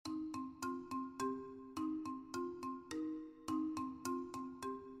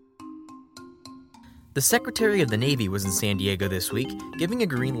The Secretary of the Navy was in San Diego this week, giving a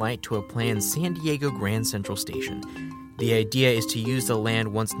green light to a planned San Diego Grand Central Station. The idea is to use the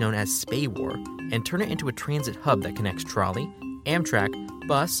land once known as Spay-War and turn it into a transit hub that connects trolley, Amtrak,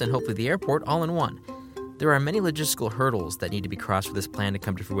 bus, and hopefully the airport all in one. There are many logistical hurdles that need to be crossed for this plan to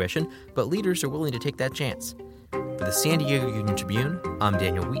come to fruition, but leaders are willing to take that chance. For the San Diego Union Tribune, I'm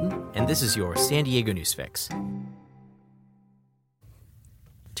Daniel Wheaton, and this is your San Diego News Fix.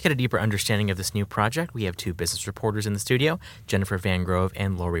 To get a deeper understanding of this new project, we have two business reporters in the studio, Jennifer Van Grove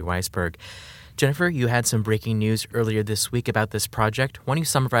and Lori Weisberg. Jennifer, you had some breaking news earlier this week about this project. Why don't you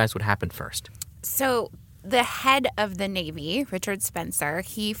summarize what happened first? So the head of the Navy, Richard Spencer,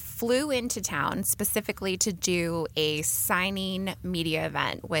 he flew into town specifically to do a signing media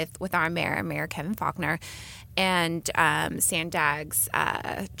event with our Mayor Kevin Faulconer, and SANDAG's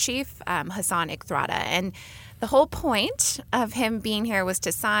chief, Hassan Iqthrada. And the whole point of him being here was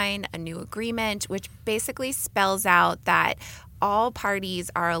to sign a new agreement, which basically spells out that all parties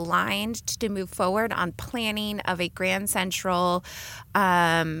are aligned to move forward on planning of a Grand Central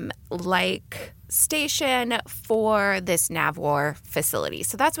like station for this NAVWAR facility.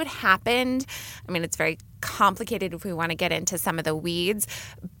 So that's what happened. I mean, it's very complicated if we want to get into some of the weeds,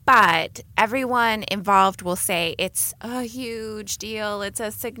 but everyone involved will say it's a huge deal. It's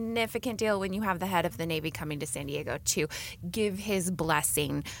a significant deal when you have the head of the Navy coming to San Diego to give his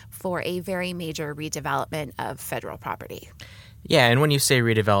blessing for a very major redevelopment of federal property. Yeah, and when you say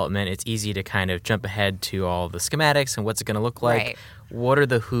redevelopment, it's easy to kind of jump ahead to all the schematics and what's it going to look like. Right. What are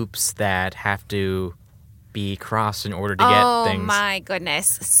the hoops that have to be crossed in order to get things? Oh, my goodness.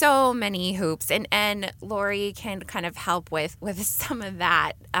 So many hoops. And Lori can kind of help with some of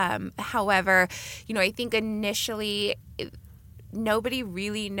that. However, I think initially nobody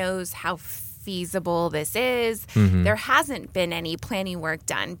really knows how feasible this is. Mm-hmm. There hasn't been any planning work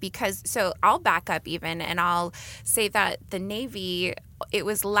done so I'll back up even and I'll say that the Navy, it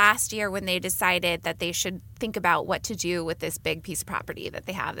was last year when they decided that they should think about what to do with this big piece of property that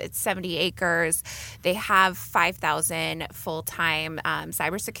they have. It's 70 acres. They have 5,000 full-time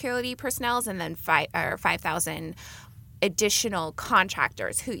cybersecurity personnel and then 5,000 additional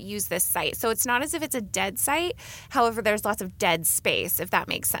contractors who use this site. So it's not as if it's a dead site. However, there's lots of dead space, if that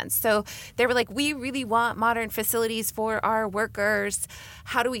makes sense. So they were like, we really want modern facilities for our workers.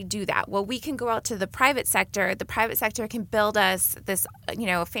 How do we do that? Well, we can go out to the private sector. The private sector can build us this,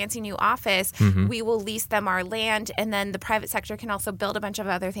 fancy new office. Mm-hmm. We will lease them our land, and then the private sector can also build a bunch of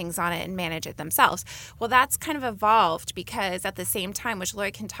other things on it and manage it themselves. Well, that's kind of evolved because at the same time, which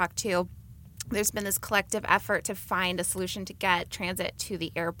Lori can talk to, there's been this collective effort to find a solution to get transit to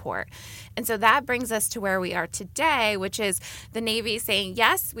the airport. And so that brings us to where we are today, which is the Navy saying,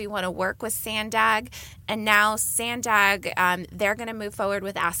 yes, we want to work with SANDAG. And now SANDAG, they're going to move forward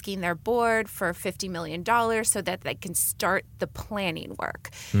with asking their board for $50 million so that they can start the planning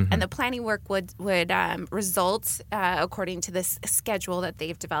work. Mm-hmm. And the planning work would result, according to this schedule that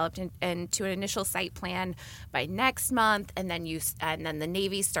they've developed, into an initial site plan by next month. And then the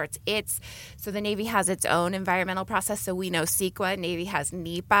Navy starts its. So the Navy has its own environmental process. So we know CEQA, Navy has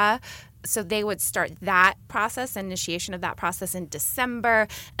NEPA. So they would start that process, initiation of that process in December.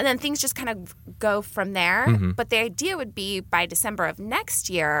 And then things just kind of go from there. Mm-hmm. But the idea would be by December of next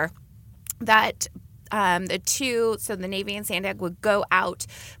year that the Navy and SANDAG would go out,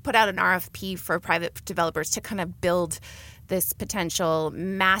 put out an RFP for private developers to kind of build this potential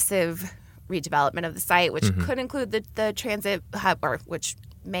massive redevelopment of the site, which mm-hmm. could include the transit hub, or which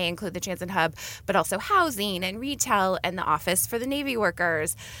may include the transit hub, but also housing and retail and the office for the Navy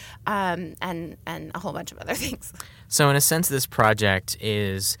workers, and a whole bunch of other things. So in a sense, this project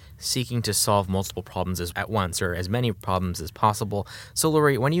is seeking to solve multiple problems at once, or as many problems as possible. So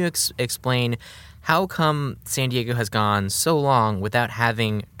Lori, when you explain how come San Diego has gone so long without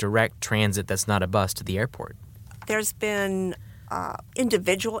having direct transit that's not a bus to the airport? There's been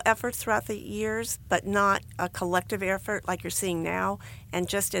individual efforts throughout the years, but not a collective effort like you're seeing now. And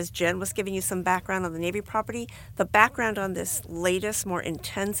just as Jen was giving you some background on the Navy property, the background on this latest, more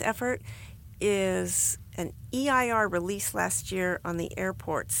intense effort is an EIR released last year on the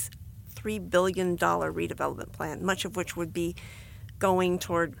airport's $3 billion redevelopment plan, much of which would be going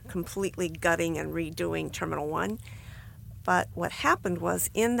toward completely gutting and redoing Terminal 1. But what happened was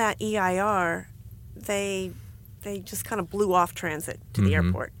in that EIR, they just kind of blew off transit to the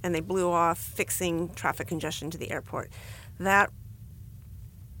airport, and they blew off fixing traffic congestion to the airport. That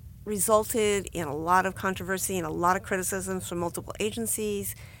resulted in a lot of controversy and a lot of criticisms from multiple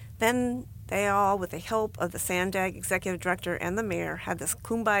agencies. Then they all, with the help of the SANDAG executive director and the mayor, had this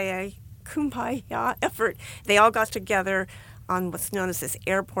kumbaya effort. They all got together on what's known as this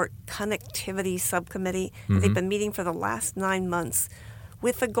Airport Connectivity Subcommittee. And they've been meeting for the last 9 months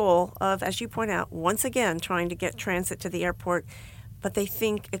with the goal of, as you point out, once again trying to get transit to the airport, but they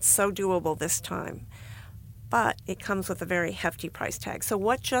think it's so doable this time. But it comes with a very hefty price tag. So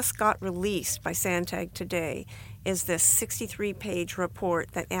what just got released by SANTAG today is this 63-page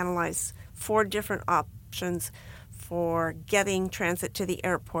report that analyzed 4 different options for getting transit to the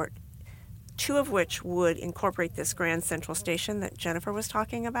airport, 2 of which would incorporate this Grand Central Station that Jennifer was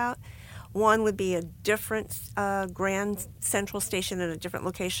talking about. One would be a different Grand Central Station in a different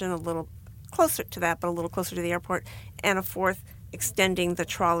location, a little closer to that, but a little closer to the airport. And a 4th, extending the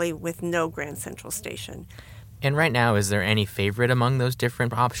trolley with no Grand Central Station. And right now, is there any favorite among those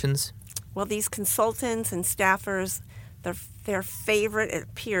different options? Well, these consultants and staffers, their favorite, it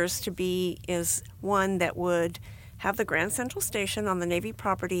appears to be, is one that would have the Grand Central Station on the Navy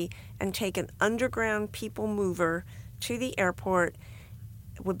property and take an underground people mover to the airport.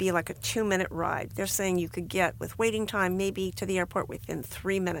 It would be like a 2-minute ride. They're saying you could get, with waiting time, maybe to the airport within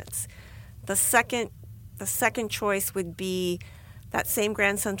 3 minutes. The second choice would be that same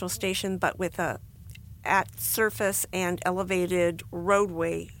Grand Central Station, but with a at surface and elevated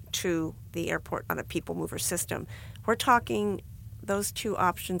roadway to the airport on a people mover system. We're talking those 2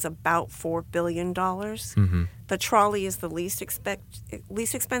 options about $4 billion. The trolley is the least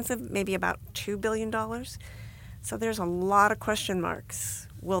expensive, maybe about $2 billion. So there's a lot of question marks.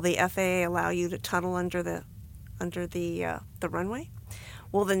 Will the FAA allow you to tunnel under the runway?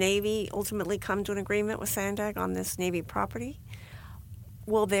 Will the Navy ultimately come to an agreement with SANTAG on this Navy property?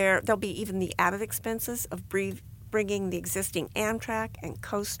 There'll be even the added expenses of bringing the existing Amtrak and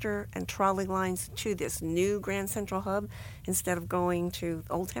coaster and trolley lines to this new Grand Central hub instead of going to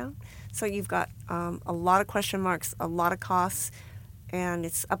Old Town. So you've got a lot of question marks, a lot of costs, and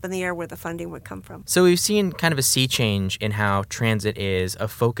it's up in the air where the funding would come from. So we've seen kind of a sea change in how transit is a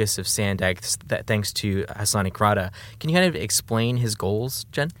focus of SANTAG thanks to Hassan Ikrada. Can you kind of explain his goals,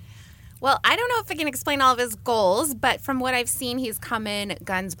 Jen? Well, I don't know if I can explain all of his goals, but from what I've seen, he's come in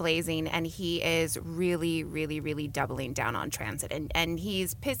guns blazing, and he is really, really, really doubling down on transit, and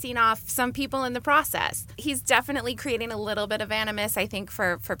he's pissing off some people in the process. He's definitely creating a little bit of animus, I think,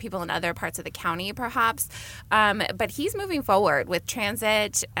 for people in other parts of the county, perhaps. But he's moving forward with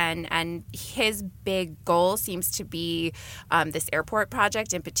transit, and his big goal seems to be this airport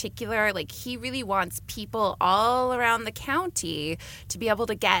project in particular. Like, he really wants people all around the county to be able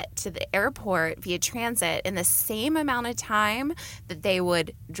to get to the airport via transit in the same amount of time that they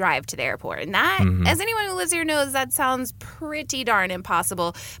would drive to the airport. And that, as anyone who lives here knows, that sounds pretty darn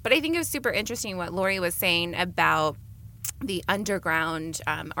impossible. But I think it was super interesting what Lori was saying about the underground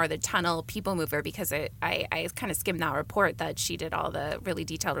or the tunnel people mover, because I kind of skimmed that report that she did all the really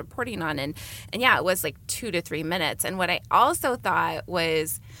detailed reporting on. And yeah, it was like 2 to 3 minutes. And what I also thought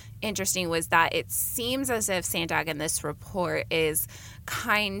was interesting was that it seems as if SANTAG in this report is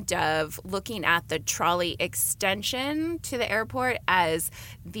kind of looking at the trolley extension to the airport as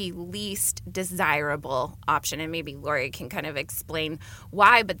the least desirable option. And maybe Lori can kind of explain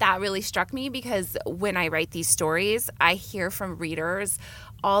why, but that really struck me because when I write these stories, I hear from readers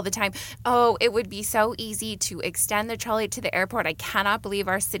all the time, oh, it would be so easy to extend the trolley to the airport. I cannot believe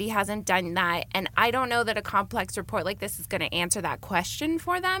our city hasn't done that. And I don't know that a complex report like this is going to answer that question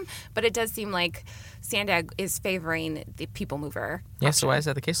for them, but it does seem like SANTAG is favoring the people mover. Yeah, so why is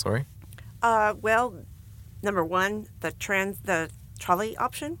that the case, Lori? Well, number one, the trolley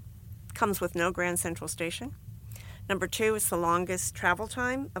option comes with no Grand Central Station. Number 2, it's the longest travel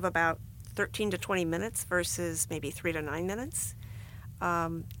time of about 13 to 20 minutes versus maybe 3 to 9 minutes.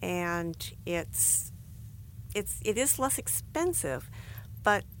 And it is less expensive,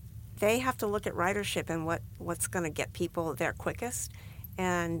 but they have to look at ridership and what's going to get people there quickest.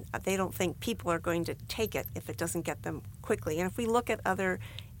 And they don't think people are going to take it if it doesn't get them quickly. And if we look at other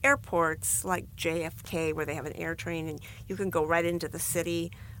airports like JFK, where they have an air train and you can go right into the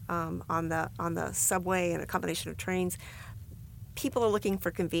city on the subway and a combination of trains, people are looking for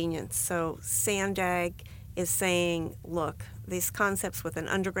convenience. So SANTAG is saying, look, these concepts with an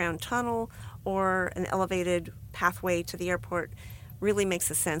underground tunnel or an elevated pathway to the airport really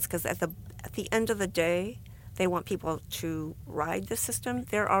makes a sense, because at the end of the day, they want people to ride the system.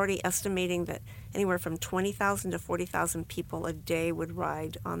 They're already estimating that anywhere from 20,000 to 40,000 people a day would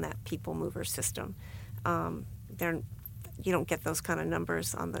ride on that people mover system. You don't get those kind of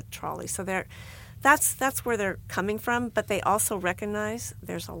numbers on the trolley. So that's where they're coming from, but they also recognize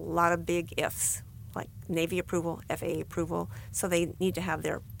there's a lot of big ifs, like Navy approval, FAA approval, so they need to have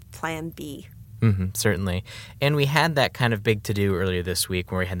their plan B Certainly. And we had that kind of big to-do earlier this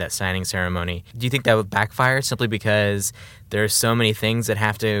week where we had that signing ceremony. Do you think that would backfire simply because there are so many things that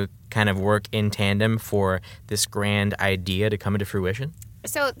have to kind of work in tandem for this grand idea to come into fruition?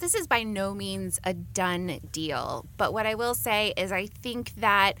 So this is by no means a done deal. But what I will say is I think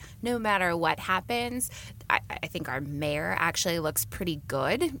that no matter what happens, I think our mayor actually looks pretty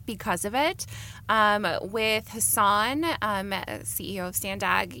good because of it. With Hassan, CEO of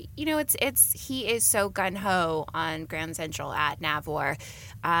Sandag, he is so gung-ho on Grand Central at Navor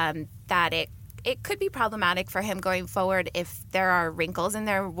that it could be problematic for him going forward if there are wrinkles, and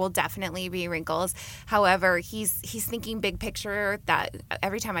there will definitely be wrinkles. However, he's thinking big picture. That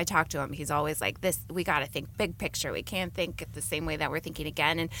every time I talk to him, he's always like, "This, we got to think big picture. We can't think the same way that we're thinking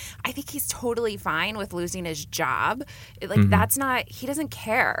again." And I think he's totally fine with losing his job. Like that's not. He doesn't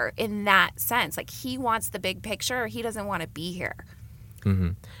care in that sense. Like he wants the big picture. He doesn't want to be here.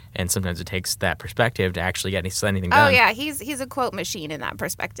 And sometimes it takes that perspective to actually get anything done. Oh yeah, he's a quote machine in that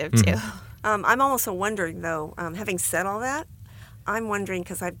perspective too. I'm also wondering, though, having said all that, I'm wondering,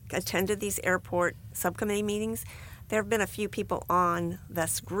 because I've attended these airport subcommittee meetings, there have been a few people on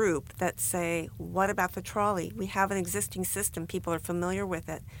this group that say, what about the trolley? We have an existing system. People are familiar with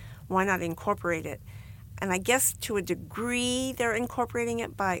it. Why not incorporate it? And I guess to a degree they're incorporating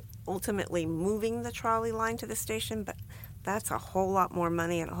it by ultimately moving the trolley line to the station, but that's a whole lot more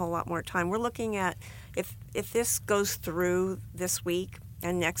money and a whole lot more time. We're looking at, if this goes through this week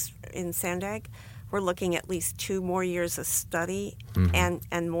and next in Sandag, we're looking at least 2 more years of study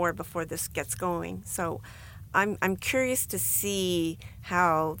and more before this gets going. So I'm curious to see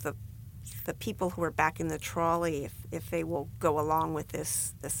how the people who are back in the trolley, if they will go along with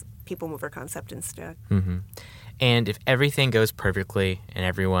this people mover concept instead. And if everything goes perfectly and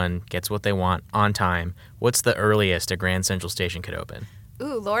everyone gets what they want on time, what's the earliest a Grand Central Station could open?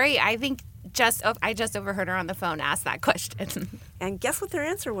 Ooh, Lori, I think I just overheard her on the phone ask that question. And guess what their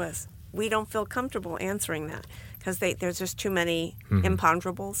answer was? We don't feel comfortable answering that because there's just too many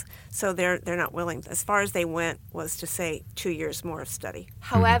imponderables. So they're not willing. As far as they went was to say 2 years more of study.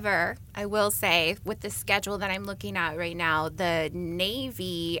 However, I will say with the schedule that I'm looking at right now, the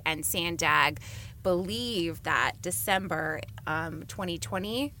Navy and Sandag believe that December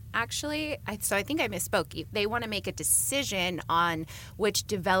 2020, actually, so I think I misspoke. They want to make a decision on which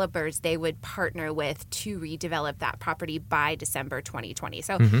developers they would partner with to redevelop that property by December 2020.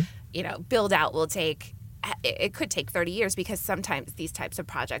 So, build out will take, it could take 30 years because sometimes these types of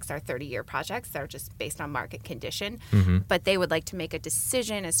projects are 30-year projects. They're just based on market condition. But they would like to make a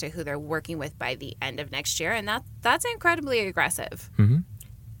decision as to who they're working with by the end of next year. And that's incredibly aggressive.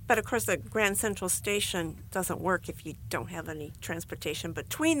 But, of course, the Grand Central Station doesn't work if you don't have any transportation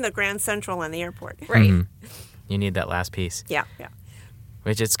between the Grand Central and the airport. Right. You need that last piece. Yeah.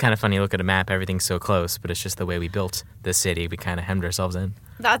 Which it's kind of funny. You look at a map, everything's so close, but it's just the way we built this city. We kind of hemmed ourselves in.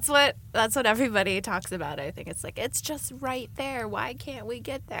 That's what everybody talks about. I think it's like, it's just right there. Why can't we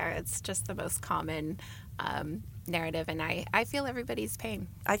get there? It's just the most common narrative, and I feel everybody's pain.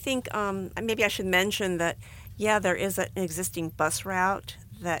 I think maybe I should mention that, there is an existing bus route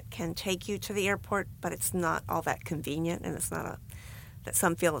that can take you to the airport, but it's not all that convenient, and it's not that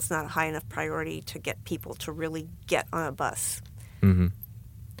some feel it's not a high enough priority to get people to really get on a bus.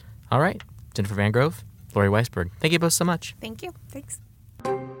 All right. Jennifer Van Grove, Lori Weisberg, thank you both so much. Thank you. Thanks.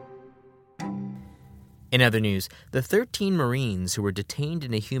 In other news, the 13 Marines who were detained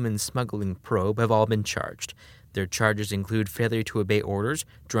in a human smuggling probe have all been charged. Their charges include failure to obey orders,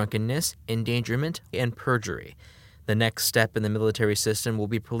 drunkenness, endangerment, and perjury. The next step in the military system will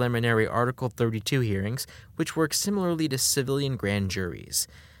be preliminary Article 32 hearings, which work similarly to civilian grand juries.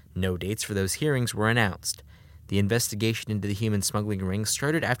 No dates for those hearings were announced. The investigation into the human smuggling ring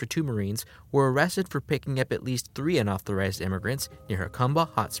started after 2 Marines were arrested for picking up at least 3 unauthorized immigrants near Jacumba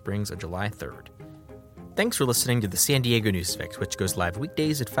Hot Springs on July 3rd. Thanks for listening to the San Diego News Fix, which goes live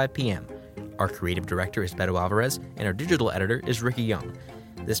weekdays at 5 p.m. Our creative director is Beto Alvarez, and our digital editor is Ricky Young.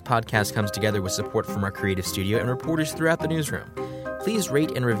 This podcast comes together with support from our creative studio and reporters throughout the newsroom. Please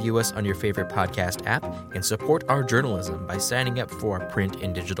rate and review us on your favorite podcast app and support our journalism by signing up for our print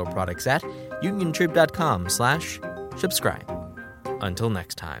and digital products at uniontrib.com/subscribe. Until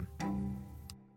next time.